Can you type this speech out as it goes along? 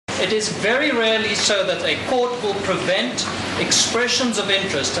It is very rarely so that a court will prevent expressions of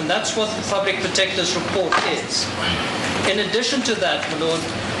interest, and that's what the Public Protector's report is. In addition to that, my Lord,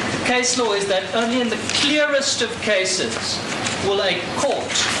 the case law is that only in the clearest of cases will a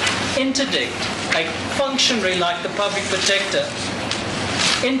court interdict a functionary like the Public Protector,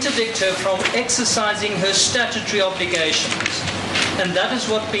 interdict her from exercising her statutory obligations. And that is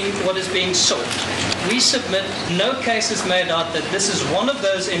what is being sought. We submit no case is made out that this is one of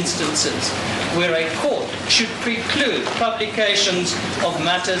those instances where a court should preclude publications of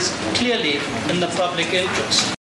matters clearly in the public interest.